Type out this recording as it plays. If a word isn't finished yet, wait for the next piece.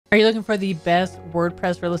Are you looking for the best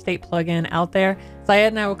WordPress real estate plugin out there? Syed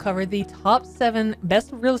and I will cover the top 7 best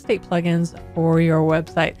real estate plugins for your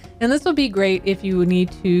website. And this will be great if you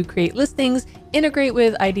need to create listings, integrate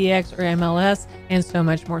with IDX or MLS, and so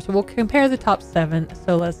much more. So we'll compare the top 7.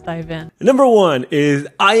 So let's dive in. Number 1 is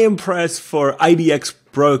IMpress for IDX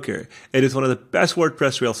Broker. It is one of the best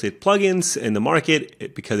WordPress real estate plugins in the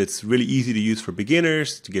market because it's really easy to use for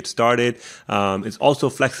beginners to get started. It's also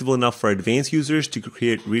flexible enough for advanced users to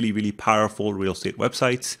create really powerful real estate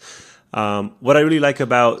websites. What I really like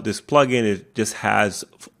about this plugin is it just has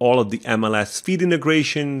all of the MLS feed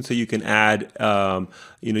integration, so you can add,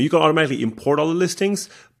 you can automatically import all the listings,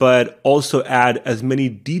 but also add as many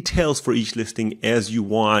details for each listing as you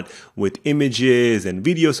want with images and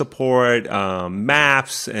video support,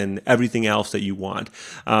 maps, and everything else that you want.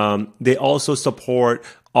 They also support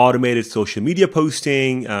automated social media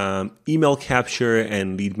posting, email capture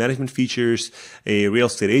and lead management features, a real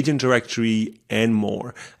estate agent directory, and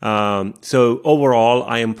more. So overall,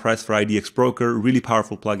 I am impressed for IDX Broker, really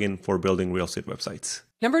powerful plugin for building real estate websites.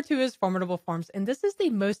 Number 2 is Formidable Forms, and this is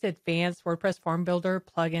the most advanced WordPress form builder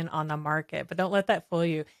plugin on the market, but don't let that fool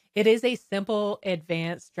you. It is a simple,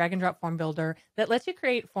 advanced drag and drop form builder that lets you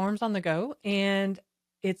create forms on the go, and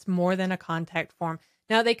it's more than a contact form.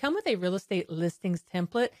 Now, they come with a real estate listings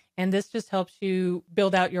template, and this just helps you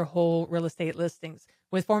build out your whole real estate listings.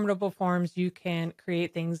 With Formidable Forms, you can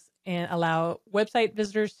create things and allow website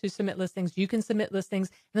visitors to submit listings. You can submit listings.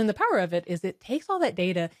 And then the power of it is it takes all that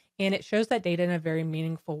data and it shows that data in a very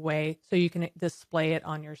meaningful way so you can display it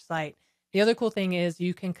on your site. The other cool thing is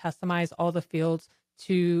you can customize all the fields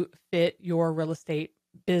to fit your real estate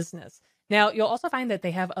business. Now, you'll also find that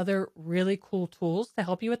they have other really cool tools to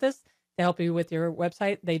help you with this. To help you with your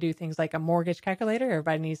website, they do things like a mortgage calculator.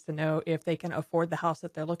 Everybody needs to know if they can afford the house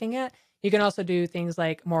that they're looking at. You can also do things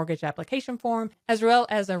like mortgage application form, as well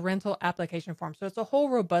as a rental application form. So it's a whole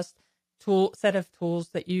robust set of tools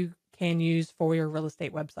that you can use for your real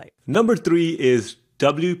estate website. Number 3 is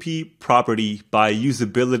WP Property by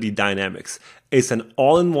Usability Dynamics. It's an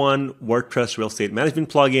all-in-one WordPress real estate management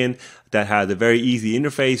plugin that has a very easy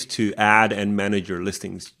interface to add and manage your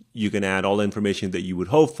listings. You can add all the information that you would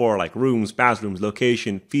hope for, like rooms, bathrooms,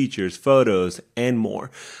 location, features, photos, and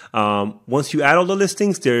more. Once you add all the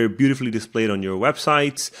listings, they're beautifully displayed on your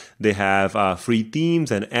websites. They have free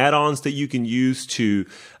themes and add-ons that you can use to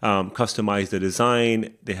customize the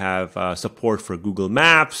design. They have support for Google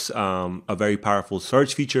Maps, a very powerful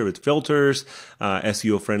search feature with filters,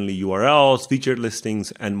 SEO-friendly URLs, featured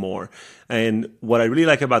listings, and more. And what I really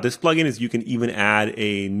like about this plugin is you can even add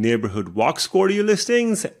a neighborhood walk score to your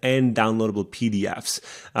listings and downloadable PDFs.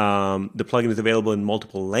 The plugin is available in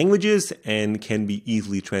multiple languages and can be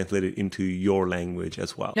easily translated into your language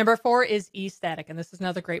as well. Number 4 is Estatik, and this is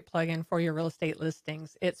another great plugin for your real estate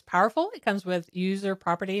listings. It's powerful. It comes with user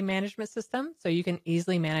property management system, so you can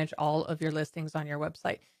easily manage all of your listings on your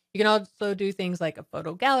website. You can also do things like a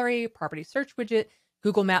photo gallery, property search widget,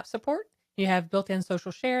 Google Maps support. You have built-in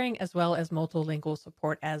social sharing as well as multilingual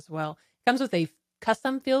support as well. It comes with a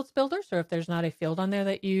custom fields builder, so if there's not a field on there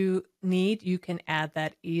that you need, you can add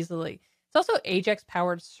that easily. It's also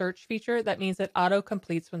Ajax-powered search feature. That means it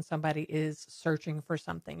auto-completes when somebody is searching for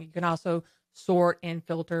something. You can also sort and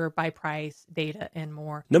filter by price, data, and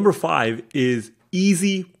more. Number 5 is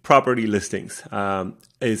Easy Property Listings.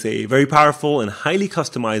 It's a very powerful and highly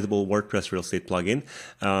customizable WordPress real estate plugin.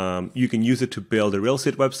 You can use it to build a real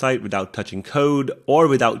estate website without touching code or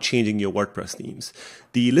without changing your WordPress themes.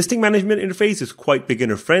 The listing management interface is quite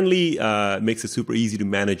beginner friendly, makes it super easy to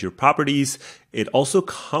manage your properties. It also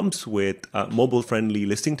comes with mobile friendly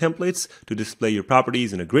listing templates to display your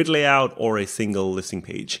properties in a grid layout or a single listing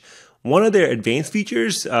page. One of their advanced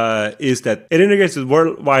features is that it integrates with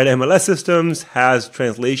worldwide MLS systems, has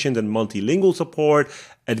translations and multilingual support,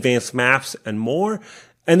 advanced maps, and more.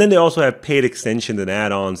 And then they also have paid extensions and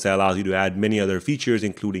add-ons that allows you to add many other features,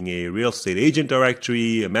 including a real estate agent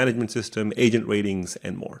directory, a management system, agent ratings,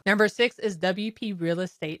 and more. Number 6 is WP Real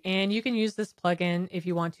Estate, and you can use this plugin if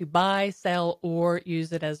you want to buy, sell, or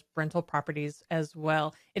use it as rental properties as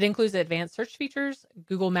well. It includes advanced search features,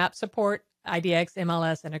 Google Maps support, IDX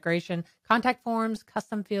MLS integration, contact forms,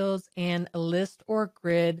 custom fields, and list or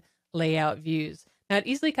grid layout views. Now, it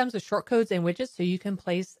easily comes with shortcodes and widgets, so you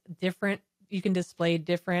can display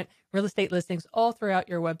different real estate listings all throughout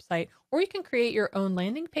your website, or you can create your own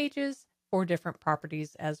landing pages, 4 different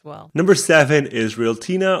properties as well. Number 7 is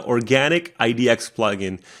Realtyna Organic IDX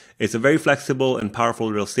plugin. It's a very flexible and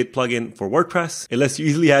powerful real estate plugin for WordPress. It lets you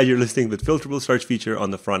easily add your listing with filterable search feature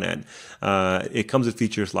on the front end. It comes with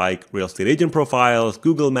features like real estate agent profiles,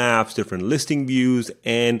 Google Maps, different listing views,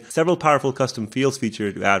 and several powerful custom fields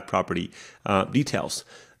features to add property details.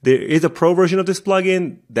 There is a pro version of this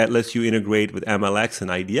plugin that lets you integrate with MLX and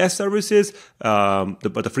IDS services, but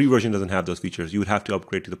the free version doesn't have those features. You would have to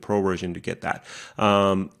upgrade to the pro version to get that.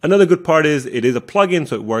 Another good part is it is a plugin,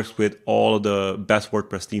 so it works with all of the best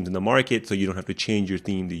WordPress themes in the market, so you don't have to change your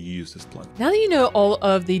theme to use this plugin. Now that you know all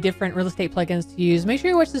of the different real estate plugins to use, make sure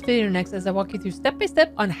you watch this video next as I walk you through step by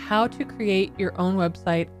step on how to create your own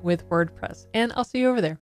website with WordPress. And I'll see you over there.